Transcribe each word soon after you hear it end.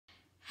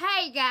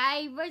Hey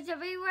guys, what's up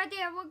everybody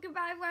and welcome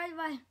back to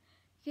my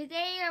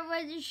Today I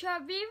was to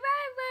shopping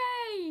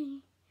Ray.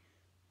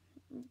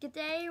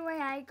 Today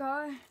when I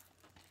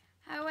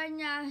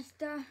went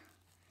after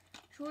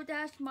so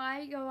that's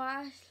my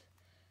glass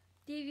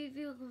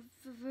DVD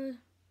for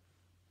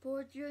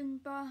Fortune,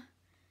 but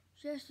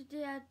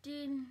yesterday I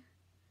didn't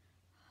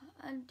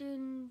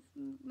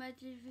my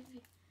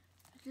DVD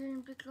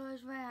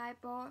because when I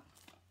bought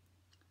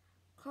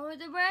called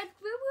the red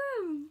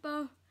room,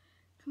 but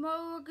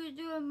tomorrow we're going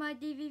to do my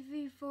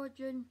DVD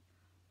Fortune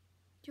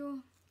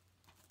too,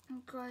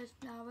 because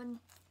now when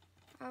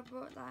I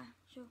bought that,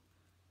 so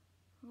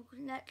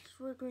next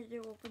we're going to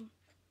open.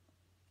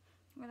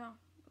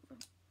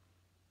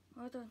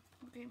 Hold on,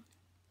 okay.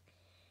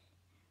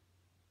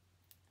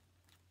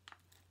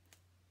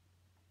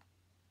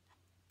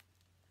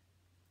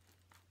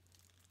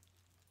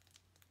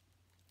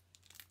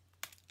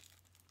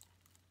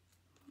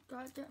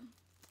 Got it.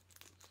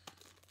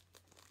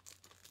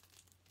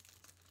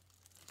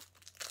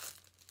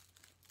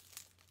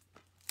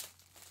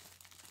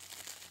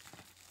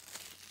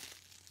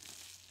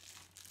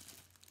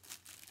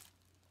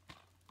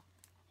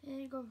 Here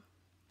you go.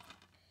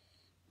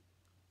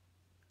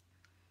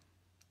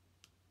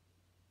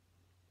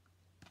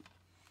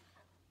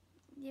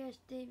 Yes,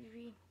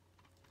 DVD.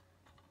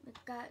 We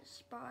got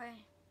Spy.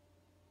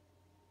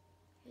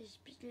 Yes,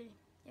 23.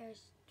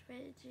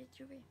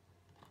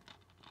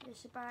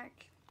 Yes, back.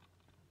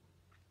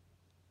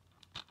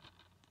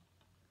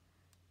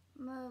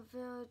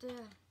 Marvel.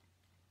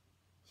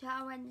 So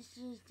I went to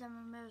see some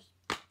of my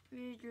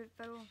really good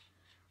film.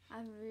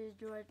 I really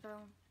enjoyed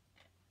film.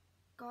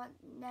 Got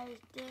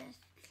nice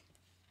disc.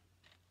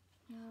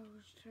 No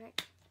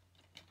trick.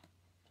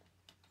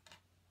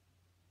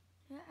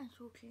 Yeah, it's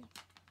okay.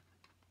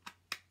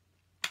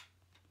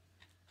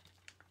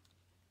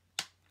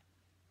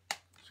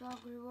 So I'm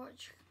gonna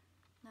watch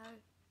now.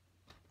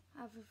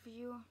 Have a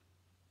view.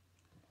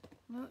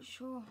 Not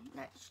sure.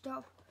 Let's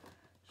stop.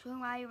 So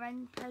I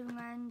went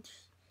around.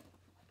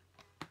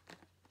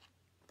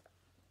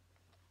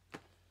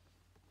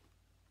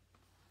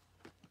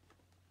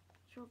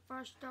 So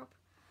first up,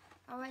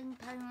 I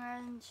went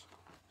around.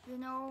 You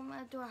know,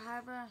 I don't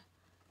have a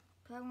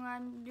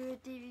Poundland new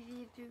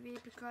DVD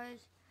because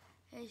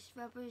it's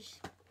rubbish,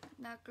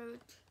 not good.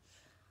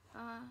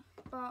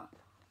 But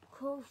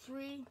Call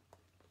 3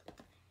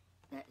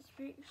 next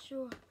week,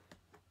 so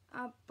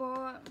I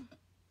bought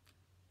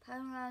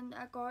Poundland.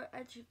 I got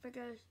extra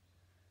figures.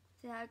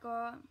 So I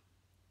got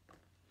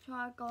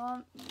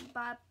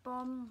Bad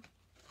Bomb.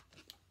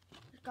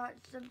 Got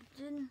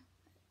something.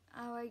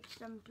 I like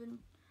something.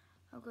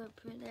 I'm gonna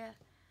put it there.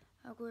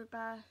 I'll go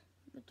buy.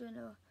 I don't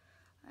know.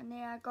 And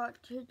then I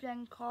got two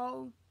drink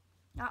called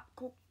not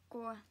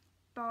Cocoa,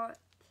 but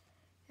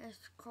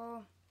it's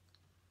called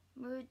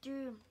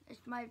Moodoo.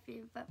 It's my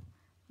favorite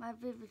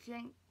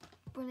drink.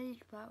 Bunny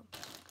Bowl.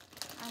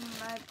 And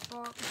my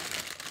box,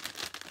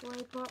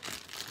 lollipop.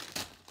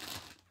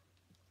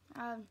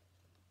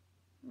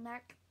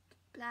 Neck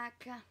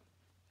blacker.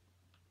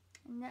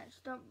 And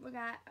next up we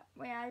got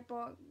where I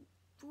bought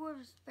 4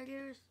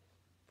 figures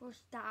for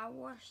Star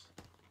Wars.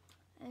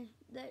 And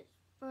this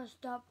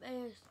first up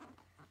is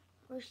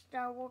for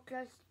Star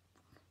Wars.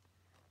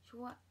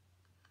 So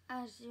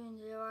as in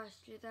the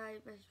last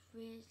Jedi was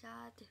really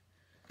sad.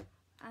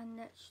 And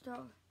next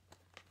up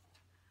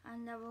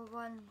another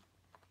one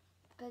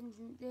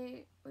Vincent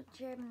Day with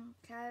Jim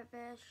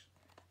Carvish.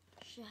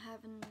 She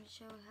haven't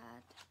so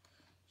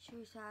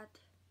sad.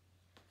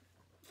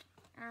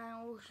 And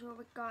also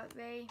we got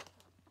Ray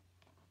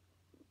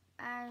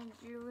and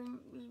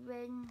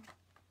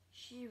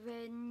she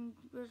win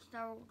with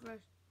Star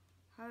Wars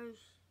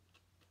house.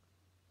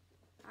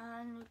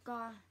 And we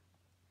got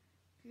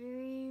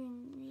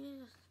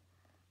Green,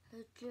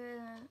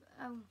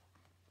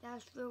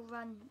 that's the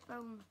one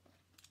film.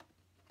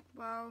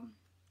 Wow.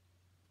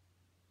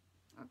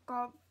 I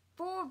got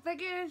 4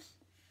 figures.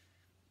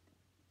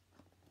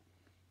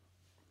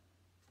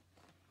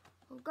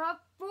 I've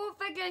got 4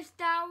 figures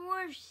Star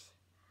Wars.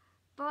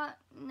 But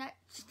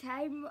next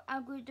time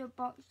I'm going to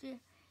box it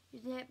to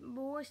get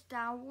more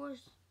Star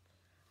Wars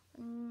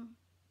and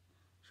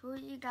show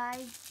you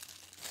guys.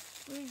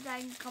 Please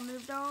like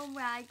comment down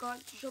where I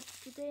got shop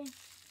today.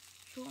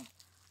 So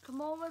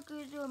tomorrow we're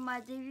going to do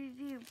my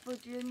DVD for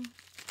June.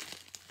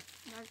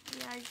 That's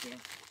the idea.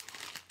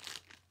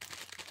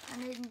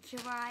 And in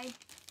July,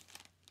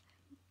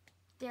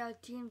 their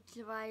team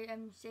July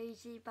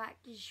Stacey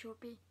back to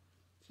Shopee.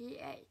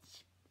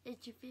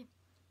 HB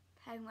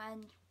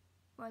Poundland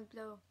one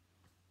blow.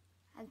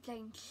 And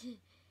thanks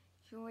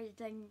so much,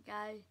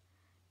 guys.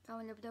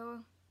 Comment below.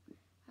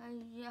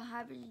 And you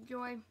happy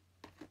enjoy.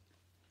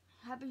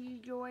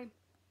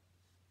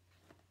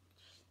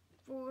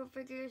 4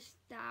 figures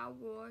Star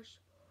Wars.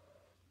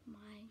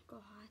 My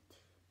God.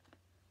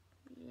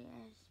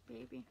 Yes,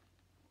 baby.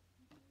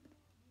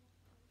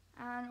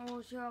 And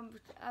also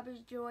happy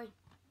enjoy.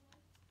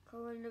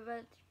 Comment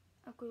about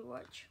a good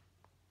watch.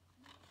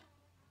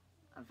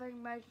 I think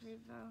my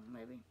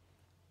maybe.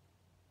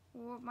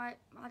 or my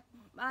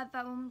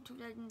film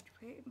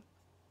 2020.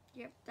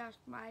 Yep, that's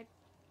my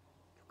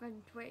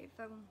 2020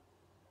 film.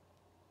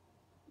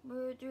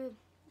 We'll do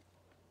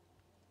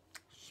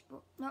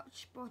not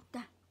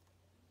Spotter,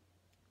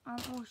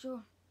 and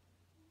also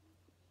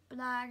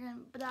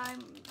Brian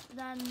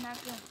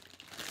Nagger,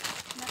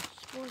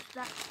 next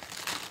Spotter,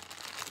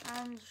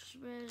 and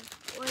with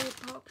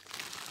Lollipops,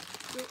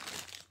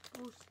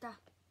 Spotter,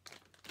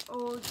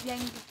 or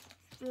Young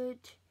Food,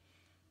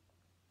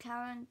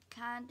 Karen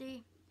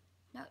Candy,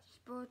 next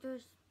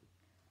Spotters.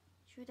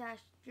 Should I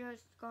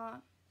just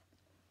got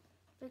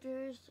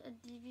figures and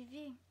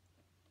DVD?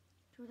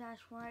 So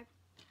that's why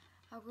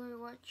I'm going to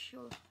watch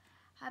show.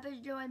 Have you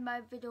enjoyed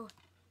my video?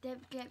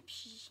 Don't forget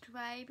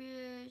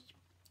subscribers,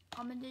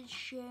 comment and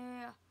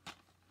share.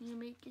 You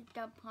make it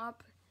thumb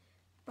up.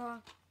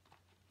 But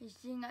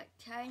see you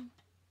next time.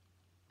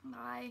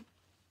 Bye.